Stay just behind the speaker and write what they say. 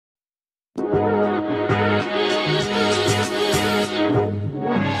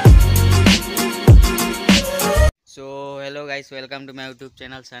Guys, welcome to my YouTube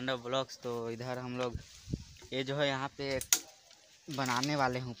channel sando blogs. तो इधर हम लोग ये जो है यहाँ पे बनाने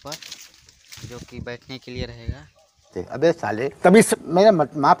वाले हैं ऊपर, जो कि बैठने के लिए रहेगा। अबे साले, तभी मेरा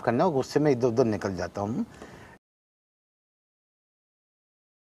माफ करना, गुस्से में इधर उधर निकल जाता हूँ।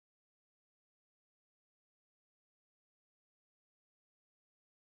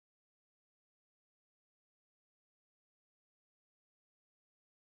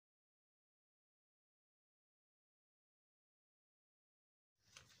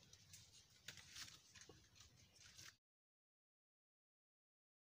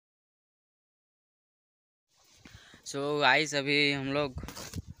 सो गाइस, अभी हम लोग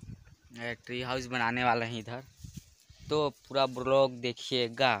ट्री हाउस बनाने वाले हैं इधर, तो पूरा ब्लॉग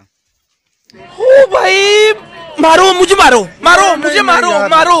देखिएगा। ओ भाई, मारो मुझे, मारो मारो मुझे, मारो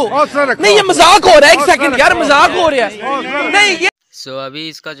मारो। नहीं, ये मजाक हो रहा है। एक सेकंड यार, मजाक हो रहा है। नहीं ये सो अभी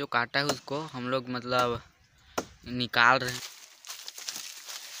इसका जो काटा है उसको हम लोग मतलब निकाल रहे हैं।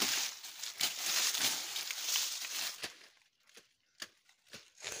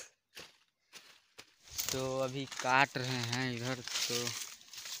 तो अभी काट रहे हैं इधर, तो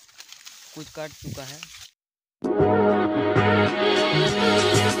कुछ कट चुका है।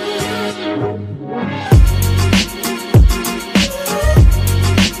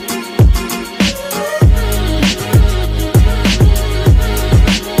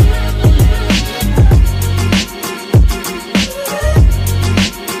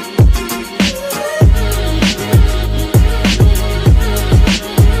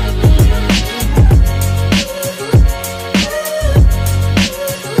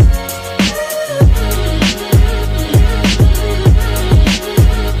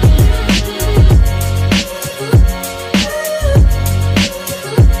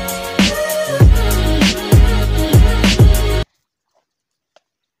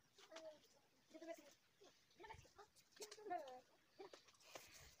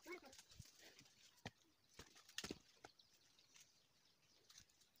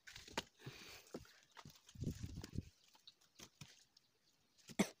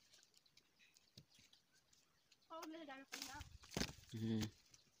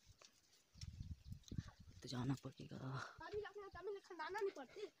 तो जाना पड़ेगा।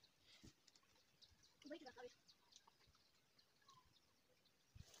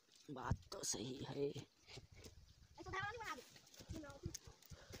 बात तो सही है,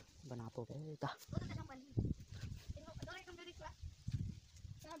 बना तो देगा।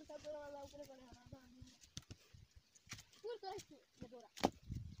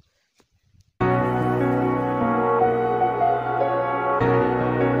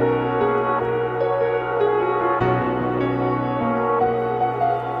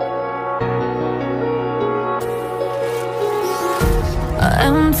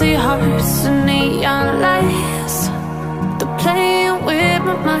 Empty hearts and neon lights, they're playing with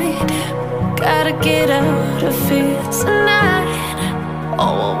my mind. Gotta get out of here tonight.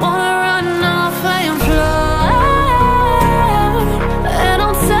 Oh, I wanna run off and fly, and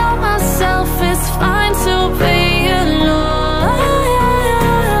I'll tell myself it's fine to be alone,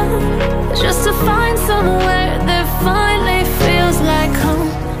 just to find somewhere that finally feels like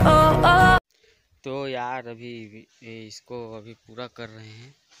home. Oh, oh. तो यार अभी इसको अभी पूरा कर रहे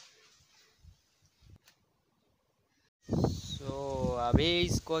हैं। सो अभी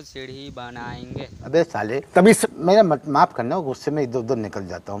इसको सीढ़ी बनाएंगे। अबे साले, तभी मेरा माफ करना, गुस्से में इधर उधर निकल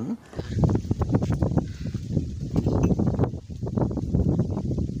जाता हूँ।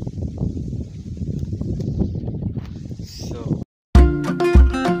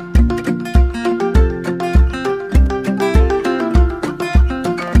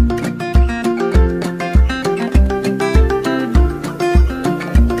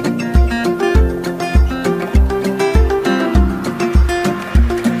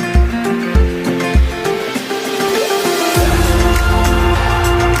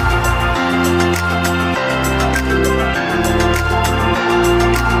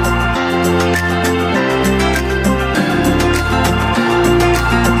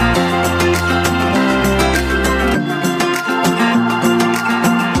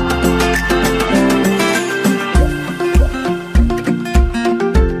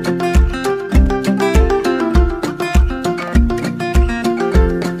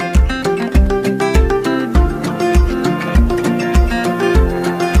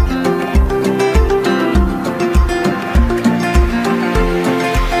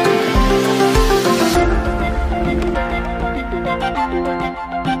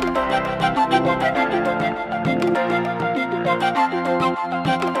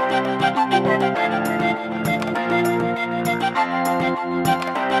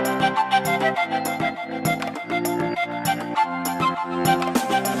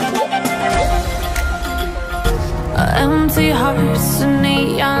 empty hearts and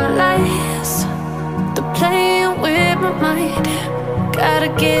neon lights. They're playing with my mind. Gotta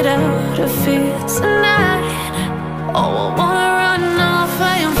get out of here tonight. Oh, I wanna run off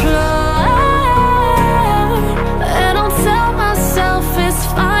and fly. And I'll tell myself it's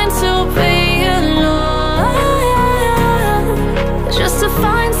fine to be alone, just to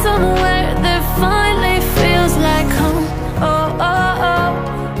find somewhere that finally feels like home. Oh, oh, oh.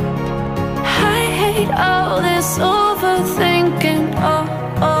 I hate all this overthinking. Oh,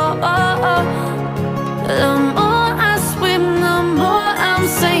 oh, oh, oh. The more I swim, the more I'm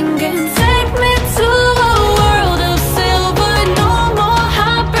sinking. Take me to a world of silver. No more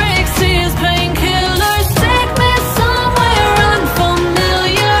heartbreaks, tears, painkillers. Take me somewhere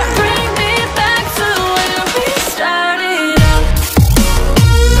unfamiliar. Bring me back to where we started out.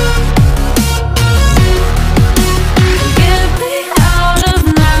 Get me out of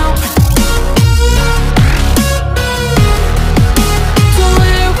now, to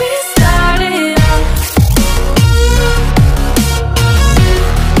where we started out.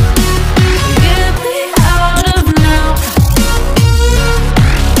 Get me out of now,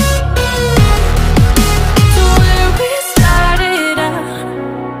 to where we started out.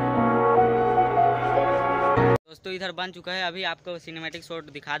 दोस्तों इधर बन चुका है, अभी आपको cinematic shot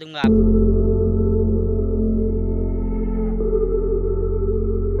दिखा दूंगा आप।